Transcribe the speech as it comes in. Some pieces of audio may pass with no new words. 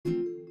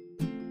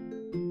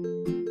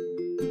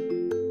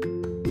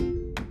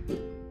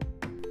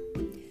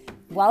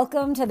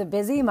Welcome to the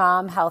Busy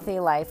Mom Healthy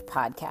Life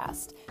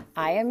podcast.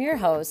 I am your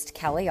host,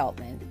 Kelly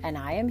Altman, and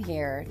I am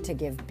here to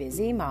give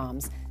busy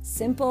moms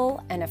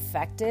simple and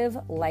effective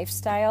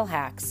lifestyle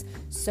hacks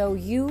so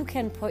you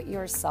can put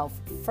yourself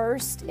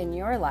first in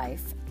your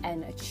life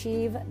and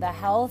achieve the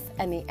health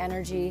and the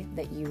energy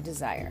that you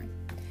desire.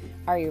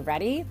 Are you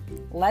ready?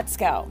 Let's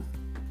go.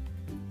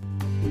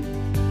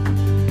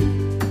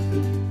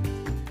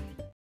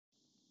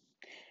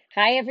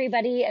 Hi,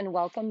 everybody, and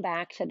welcome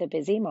back to the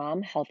Busy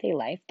Mom Healthy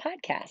Life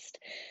podcast.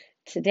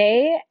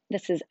 Today,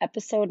 this is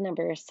episode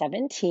number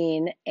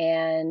 17,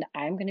 and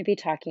I'm going to be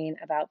talking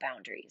about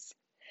boundaries.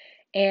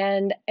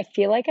 And I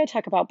feel like I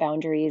talk about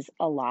boundaries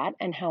a lot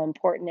and how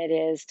important it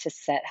is to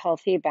set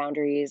healthy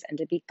boundaries and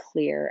to be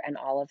clear and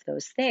all of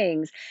those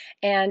things.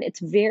 And it's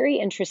very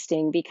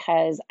interesting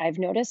because I've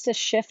noticed a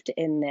shift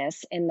in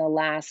this in the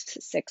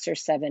last 6 or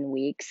 7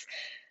 weeks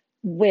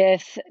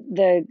with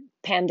the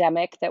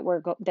pandemic that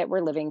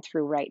we're living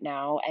through right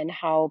now, and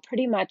how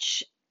pretty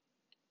much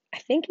I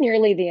think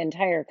nearly the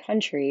entire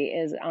country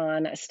is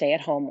on a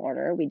stay-at-home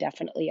order. We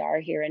definitely are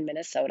here in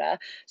Minnesota.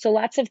 So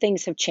lots of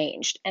things have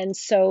changed. And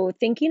so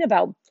thinking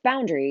about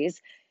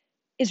boundaries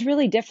is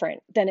really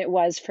different than it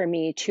was for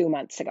me 2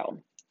 months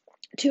ago.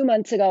 2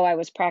 months ago, I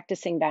was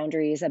practicing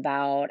boundaries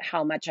about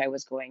how much I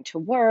was going to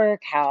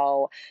work,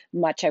 how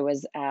much I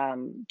was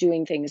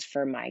doing things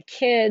for my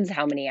kids,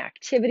 how many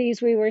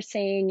activities we were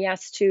saying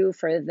yes to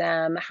for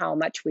them, how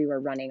much we were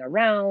running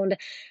around,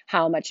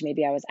 how much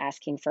maybe I was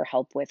asking for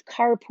help with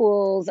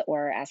carpools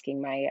or asking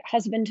my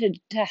husband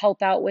to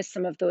help out with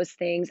some of those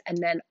things. And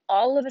then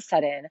all of a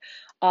sudden,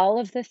 all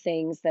of the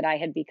things that I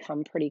had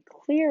become pretty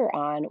clear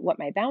on what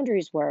my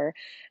boundaries were,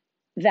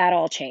 that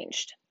all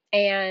changed.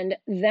 And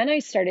then I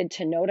started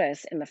to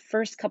notice in the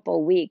first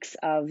couple weeks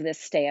of this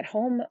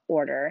stay-at-home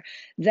order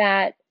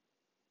that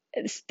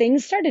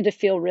things started to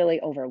feel really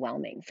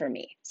overwhelming for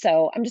me.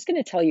 So I'm just going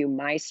to tell you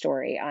my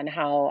story on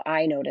how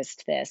I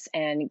noticed this,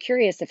 and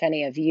curious if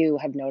any of you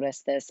have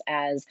noticed this,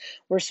 as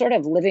we're sort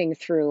of living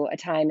through a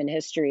time in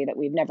history that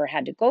we've never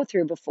had to go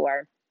through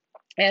before.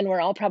 And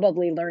we're all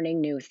probably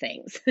learning new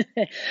things.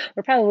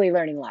 We're probably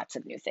learning lots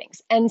of new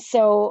things. And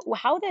so,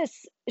 how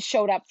this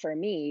showed up for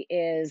me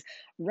is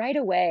right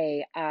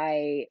away,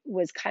 I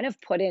was kind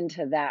of put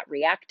into that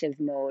reactive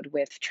mode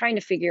with trying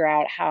to figure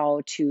out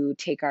how to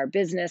take our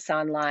business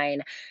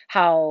online,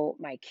 how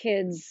my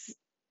kids'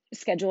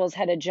 schedules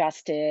had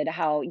adjusted,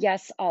 how,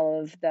 yes, all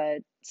of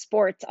the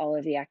sports, all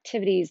of the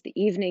activities, the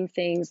evening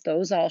things,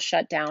 those all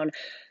shut down,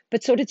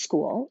 but so did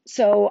school.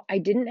 So I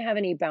didn't have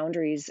any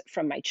boundaries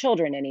from my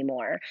children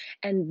anymore.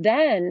 And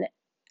then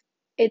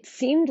it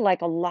seemed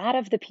like a lot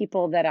of the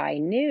people that I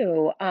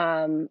knew,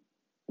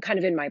 kind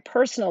of in my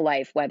personal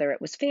life, whether it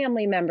was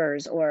family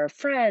members or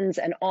friends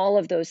and all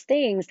of those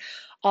things,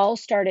 all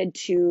started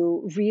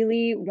to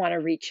really want to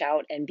reach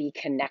out and be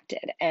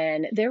connected.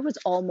 And there was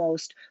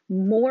almost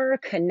more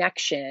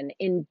connection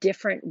in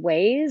different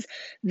ways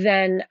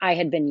than I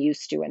had been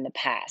used to in the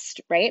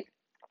past, right?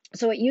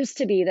 So it used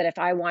to be that if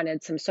I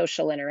wanted some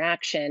social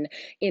interaction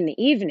in the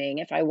evening,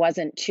 if I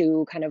wasn't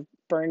too kind of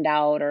burned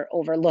out or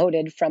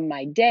overloaded from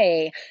my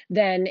day,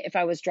 then if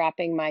I was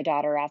dropping my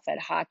daughter off at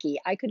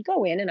hockey, I could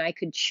go in and I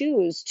could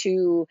choose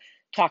to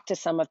talk to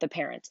some of the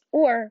parents,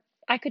 or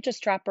I could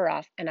just drop her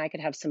off and I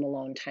could have some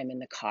alone time in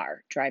the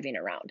car driving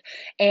around.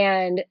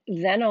 And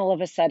then all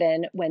of a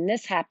sudden, when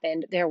this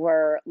happened, there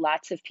were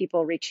lots of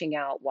people reaching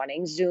out,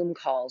 wanting Zoom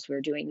calls. We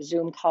were doing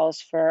Zoom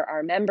calls for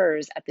our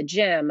members at the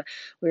gym.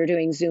 We were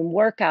doing Zoom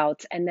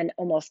workouts. And then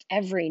almost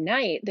every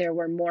night, there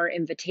were more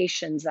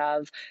invitations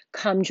of,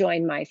 come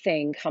join my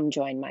thing, come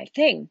join my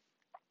thing.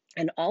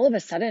 And all of a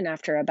sudden,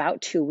 after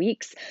about 2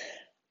 weeks,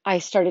 I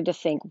started to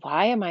think,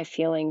 why am I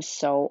feeling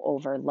so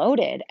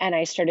overloaded? And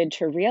I started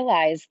to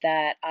realize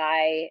that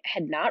I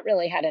had not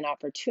really had an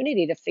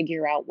opportunity to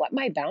figure out what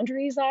my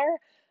boundaries are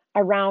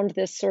around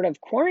this sort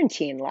of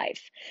quarantine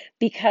life.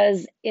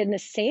 Because, in the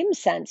same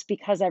sense,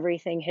 because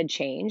everything had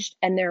changed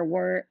and there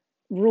weren't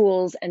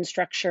rules and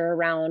structure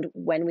around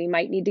when we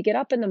might need to get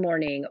up in the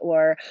morning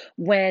or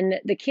when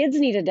the kids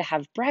needed to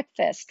have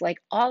breakfast, like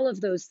all of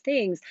those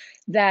things,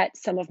 that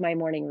some of my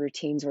morning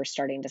routines were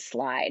starting to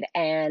slide.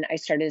 And I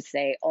started to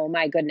say, oh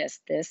my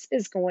goodness, this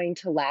is going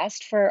to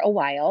last for a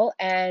while.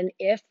 And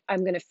if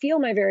I'm going to feel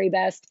my very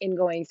best in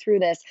going through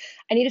this,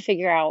 I need to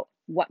figure out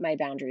what my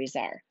boundaries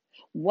are.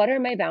 What are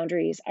my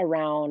boundaries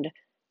around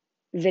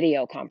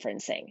video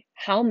conferencing?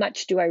 How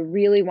much do I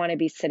really want to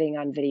be sitting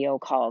on video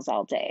calls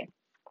all day?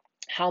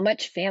 How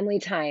much family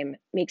time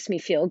makes me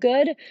feel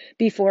good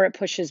before it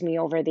pushes me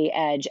over the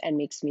edge and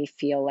makes me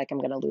feel like I'm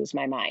going to lose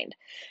my mind?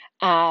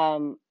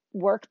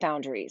 Work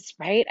boundaries,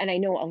 right? And I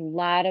know a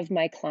lot of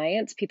my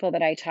clients, people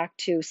that I talk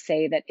to,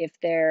 say that if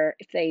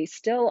they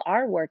still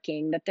are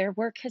working, that their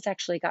work has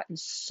actually gotten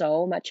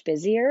so much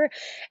busier,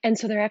 and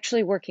so they're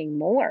actually working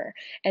more.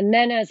 And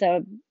then as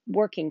a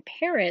working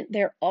parent,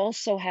 they're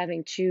also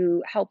having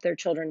to help their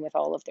children with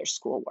all of their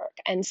schoolwork.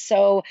 And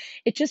so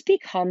it just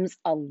becomes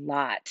a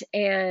lot.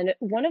 And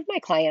one of my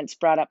clients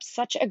brought up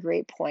such a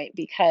great point,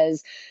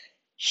 because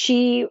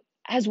she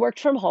has worked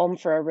from home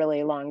for a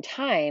really long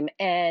time.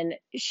 And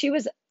she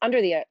was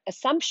under the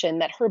assumption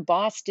that her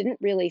boss didn't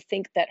really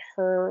think that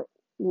her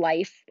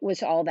life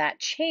was all that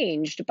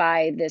changed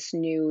by this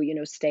new,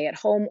 stay at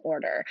home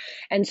order.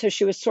 And so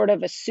she was sort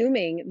of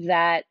assuming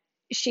that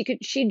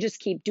she'd just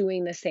keep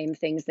doing the same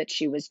things that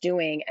she was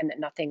doing and that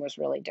nothing was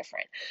really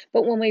different.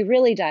 But when we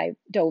really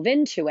dove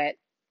into it,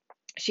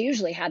 she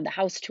usually had the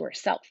house to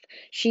herself.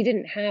 She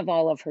didn't have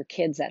all of her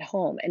kids at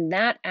home. And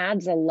that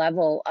adds a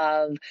level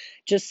of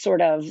just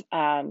sort of,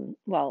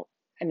 well,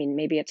 I mean,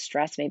 maybe it's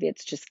stress, maybe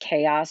it's just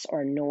chaos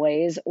or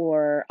noise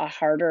or a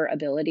harder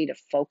ability to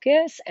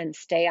focus and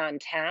stay on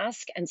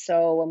task. And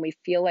so when we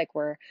feel like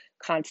we're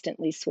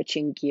constantly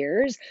switching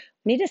gears,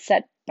 we need to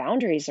set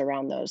boundaries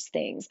around those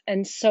things.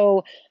 And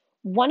so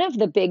one of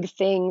the big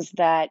things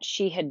that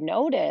she had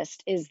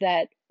noticed is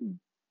that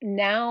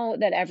now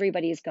that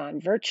everybody's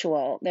gone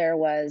virtual, there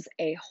was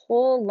a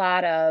whole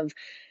lot of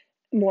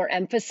more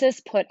emphasis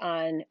put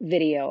on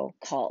video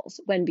calls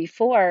when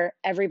before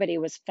everybody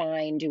was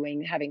fine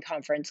having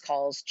conference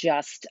calls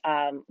just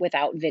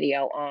without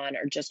video on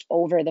or just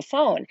over the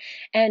phone.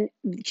 And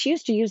she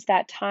used to use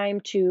that time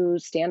to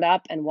stand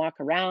up and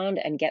walk around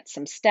and get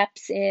some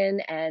steps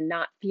in and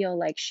not feel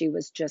like she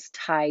was just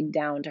tied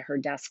down to her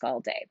desk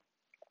all day.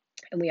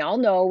 And we all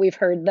know, we've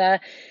heard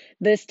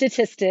the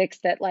statistics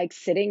that like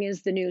sitting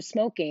is the new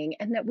smoking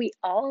and that we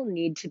all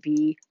need to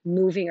be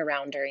moving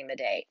around during the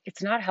day.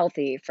 It's not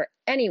healthy for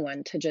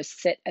anyone to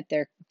just sit at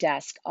their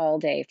desk all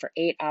day for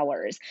 8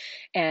 hours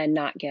and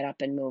not get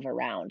up and move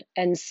around.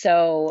 And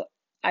so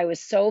I was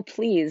so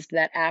pleased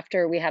that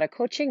after we had a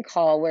coaching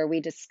call where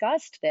we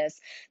discussed this,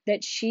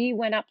 that she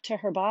went up to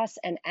her boss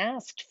and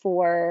asked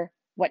for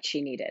what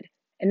she needed.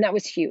 And that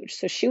was huge.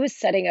 So she was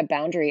setting a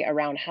boundary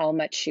around how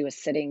much she was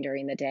sitting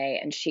during the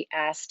day. And she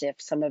asked if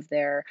some of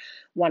their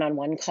one on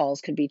one calls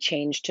could be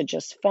changed to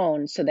just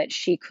phone so that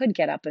she could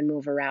get up and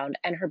move around.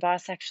 And her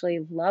boss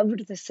actually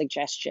loved the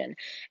suggestion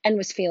and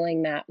was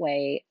feeling that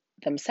way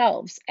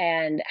themselves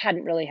and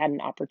hadn't really had an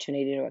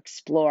opportunity to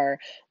explore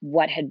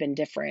what had been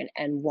different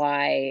and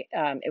why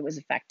it was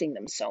affecting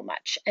them so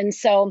much. And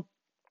so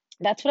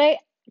that's what I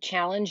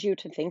challenge you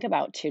to think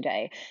about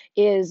today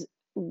is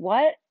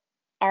what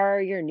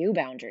are your new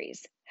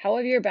boundaries? How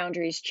have your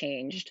boundaries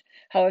changed?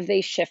 How have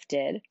they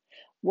shifted?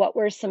 What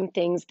were some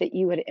things that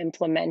you had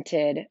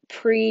implemented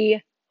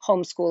pre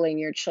homeschooling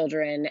your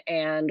children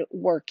and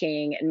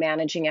working and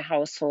managing a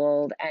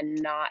household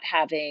and not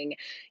having,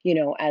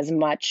 as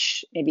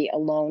much maybe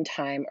alone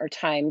time or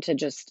time to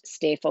just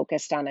stay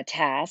focused on a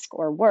task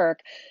or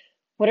work?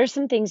 What are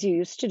some things you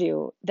used to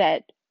do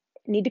that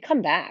need to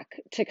come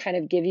back to kind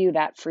of give you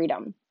that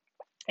freedom?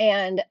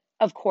 And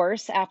of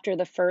course, after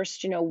the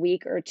first,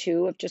 week or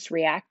two of just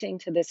reacting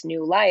to this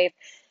new life,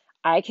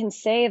 I can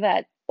say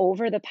that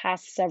over the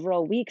past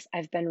several weeks,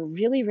 I've been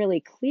really, really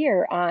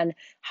clear on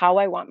how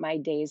I want my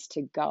days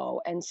to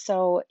go. And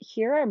so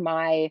here are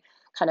my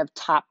kind of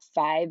top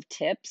 5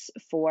 tips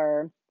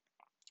for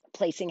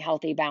placing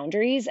healthy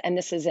boundaries, and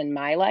this is in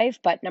my life,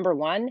 but number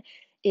one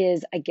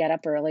is I get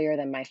up earlier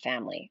than my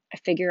family. I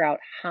figure out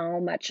how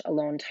much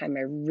alone time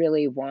I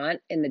really want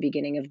in the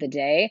beginning of the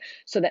day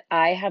so that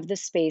I have the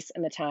space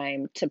and the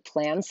time to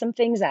plan some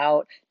things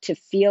out, to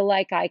feel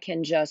like I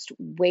can just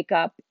wake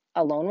up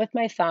alone with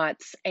my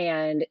thoughts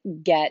and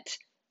get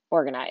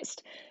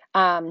organized.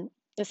 The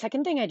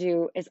second thing I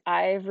do is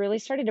I've really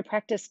started to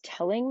practice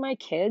telling my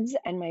kids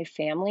and my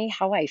family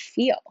how I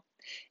feel.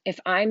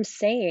 If I'm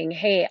saying,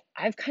 hey,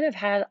 I've kind of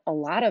had a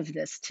lot of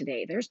this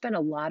today, there's been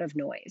a lot of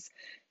noise.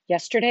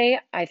 Yesterday,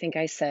 I think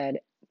I said,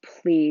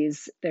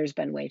 please, there's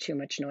been way too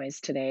much noise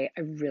today.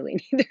 I really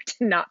need there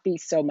to not be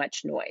so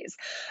much noise.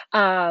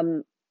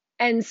 Um,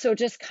 and so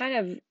just kind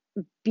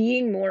of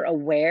being more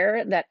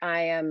aware that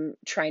I am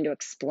trying to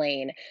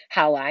explain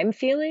how I'm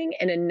feeling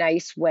in a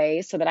nice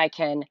way so that I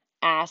can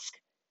ask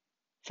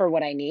for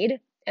what I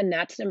need. And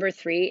that's number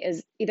 3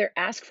 is either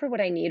ask for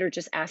what I need or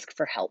just ask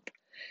for help.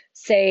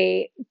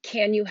 Say,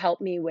 can you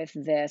help me with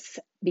this?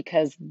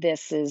 Because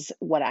this is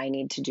what I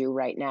need to do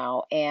right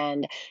now.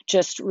 And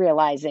just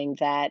realizing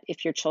that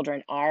if your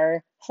children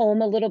are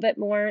home a little bit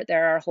more,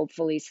 there are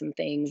hopefully some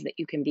things that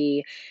you can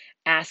be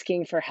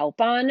asking for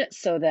help on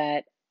so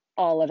that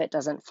all of it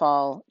doesn't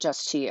fall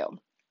just to you.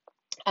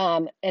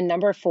 And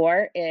number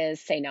 4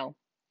 is say no.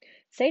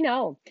 Say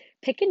no.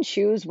 Pick and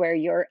choose where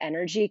your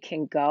energy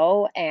can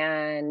go.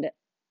 And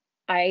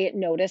I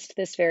noticed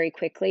this very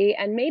quickly,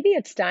 and maybe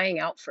it's dying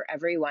out for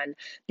everyone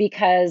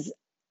because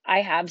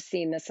I have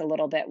seen this a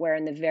little bit where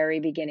in the very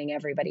beginning,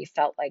 everybody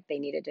felt like they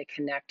needed to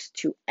connect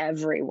to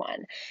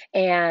everyone.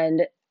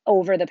 And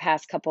over the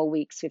past couple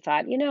weeks, we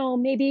thought,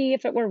 maybe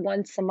if it were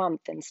once a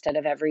month instead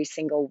of every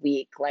single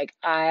week, like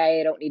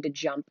I don't need to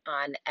jump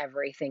on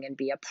everything and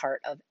be a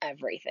part of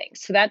everything.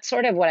 So that's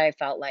sort of what I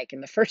felt like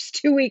in the first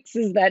 2 weeks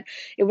is that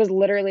it was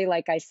literally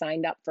like I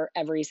signed up for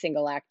every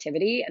single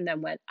activity and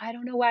then went, I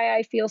don't know why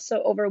I feel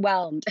so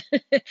overwhelmed.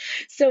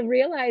 So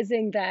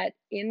realizing that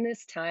in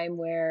this time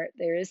where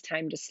there is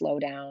time to slow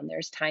down,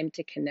 there's time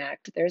to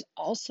connect, there's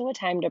also a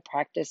time to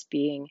practice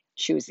being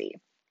choosy.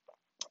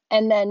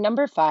 And then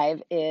number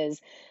 5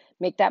 is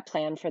make that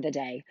plan for the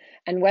day.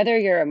 And whether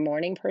you're a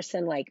morning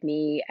person like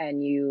me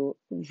and you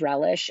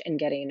relish in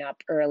getting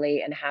up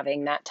early and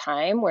having that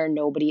time where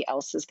nobody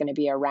else is going to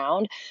be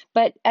around,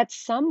 but at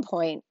some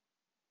point,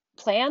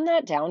 plan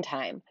that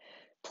downtime.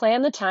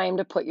 Plan the time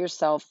to put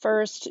yourself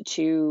first,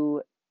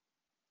 to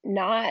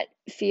not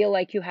feel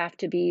like you have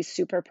to be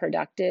super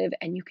productive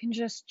and you can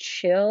just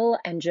chill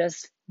and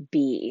just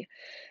be.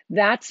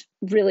 That's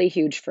really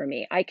huge for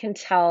me. I can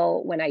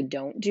tell when I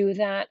don't do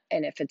that,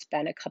 and if it's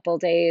been a couple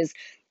days,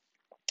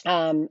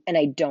 and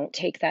I don't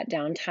take that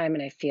downtime,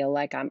 and I feel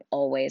like I'm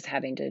always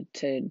having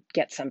to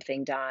get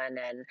something done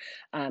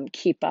and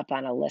keep up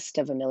on a list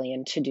of a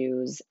million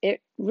to-dos.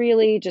 It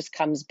really just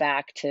comes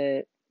back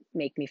to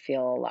make me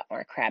feel a lot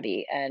more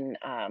crabby, and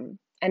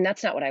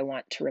that's not what I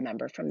want to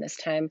remember from this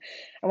time.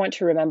 I want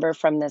to remember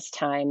from this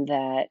time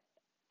that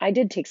I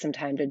did take some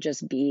time to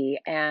just be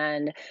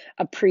and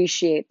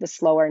appreciate the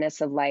slowerness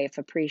of life,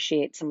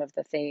 appreciate some of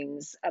the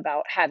things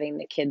about having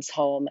the kids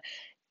home,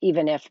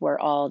 even if we're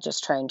all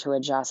just trying to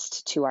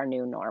adjust to our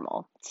new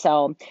normal.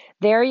 So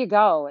there you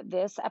go.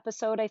 This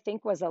episode, I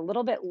think, was a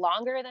little bit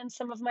longer than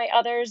some of my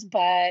others,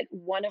 but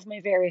one of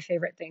my very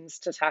favorite things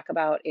to talk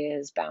about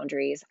is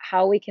boundaries,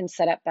 how we can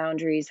set up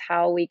boundaries,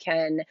 how we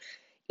can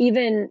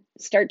even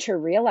start to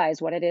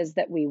realize what it is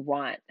that we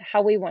want,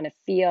 how we want to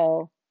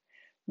feel,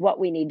 what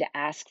we need to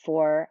ask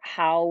for,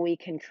 how we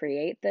can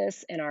create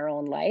this in our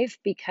own life,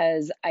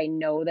 because I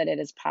know that it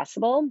is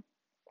possible.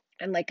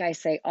 And like I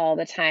say all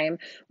the time,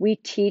 we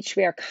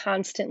are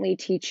constantly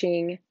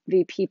teaching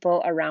the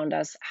people around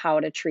us how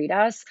to treat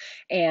us,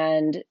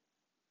 and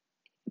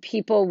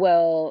people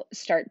will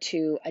start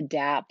to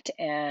adapt.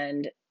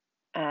 And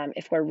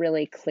if we're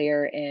really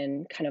clear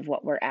in kind of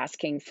what we're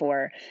asking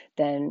for,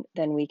 then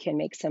we can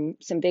make some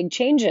big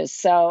changes.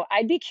 So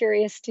I'd be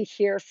curious to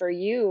hear for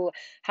you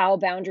how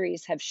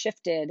boundaries have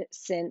shifted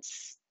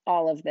since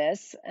all of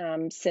this,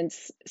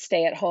 since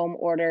stay-at-home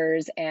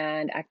orders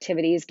and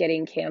activities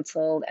getting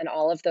canceled and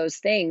all of those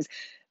things.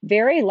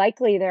 Very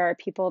likely there are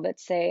people that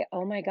say,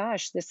 oh my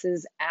gosh, this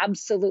is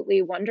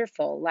absolutely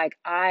wonderful. Like,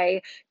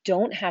 I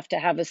don't have to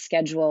have a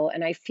schedule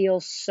and I feel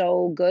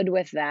so good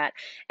with that.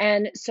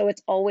 And so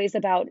it's always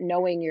about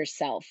knowing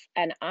yourself.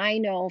 And I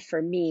know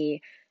for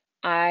me,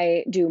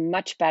 I do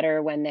much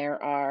better when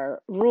there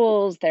are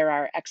rules, there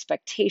are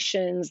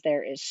expectations,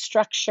 there is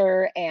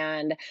structure.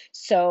 And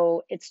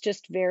so it's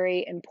just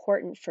very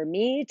important for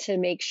me to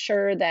make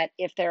sure that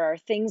if there are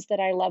things that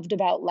I loved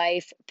about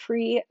life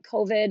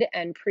pre-COVID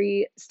and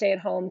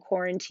pre-stay-at-home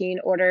quarantine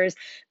orders,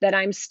 that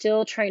I'm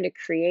still trying to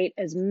create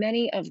as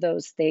many of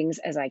those things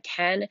as I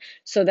can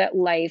so that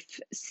life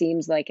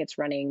seems like it's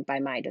running by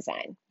my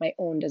design, my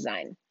own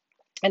design.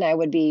 And I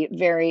would be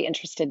very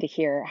interested to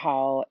hear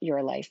how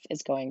your life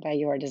is going by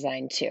your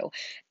design too.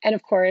 And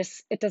of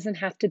course, it doesn't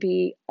have to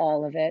be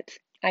all of it.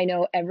 I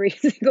know every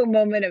single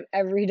moment of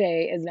every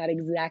day is not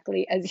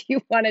exactly as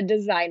you want to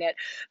design it,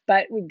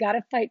 but we've got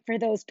to fight for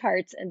those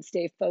parts and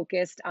stay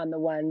focused on the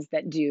ones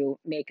that do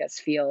make us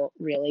feel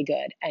really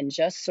good, and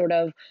just sort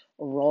of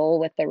roll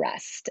with the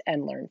rest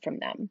and learn from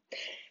them.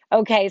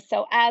 Okay,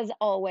 so as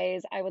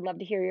always, I would love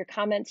to hear your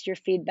comments, your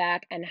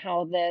feedback, and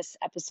how this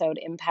episode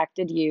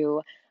impacted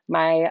you.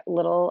 My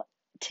little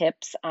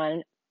tips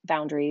on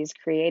boundaries,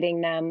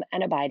 creating them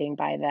and abiding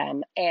by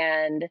them.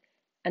 And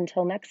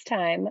until next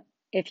time,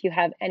 if you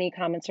have any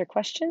comments or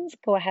questions,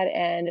 go ahead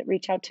and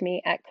reach out to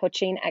me at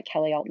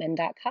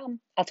coaching@kellyaltman.com.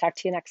 I'll talk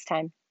to you next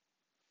time.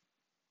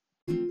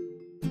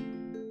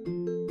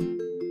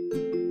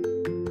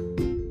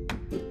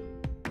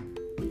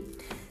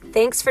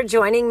 Thanks for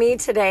joining me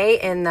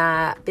today in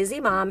the Busy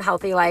Mom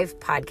Healthy Life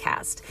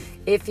podcast.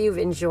 If you've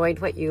enjoyed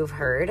what you've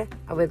heard,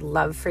 I would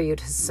love for you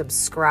to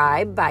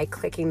subscribe by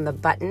clicking the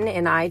button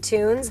in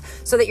iTunes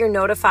so that you're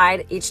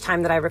notified each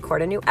time that I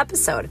record a new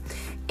episode.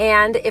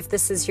 And if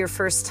this is your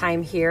first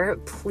time here,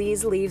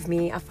 please leave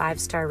me a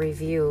 5-star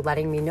review,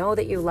 letting me know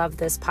that you love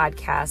this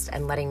podcast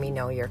and letting me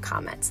know your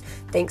comments.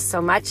 Thanks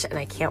so much, and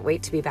I can't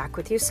wait to be back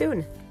with you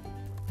soon.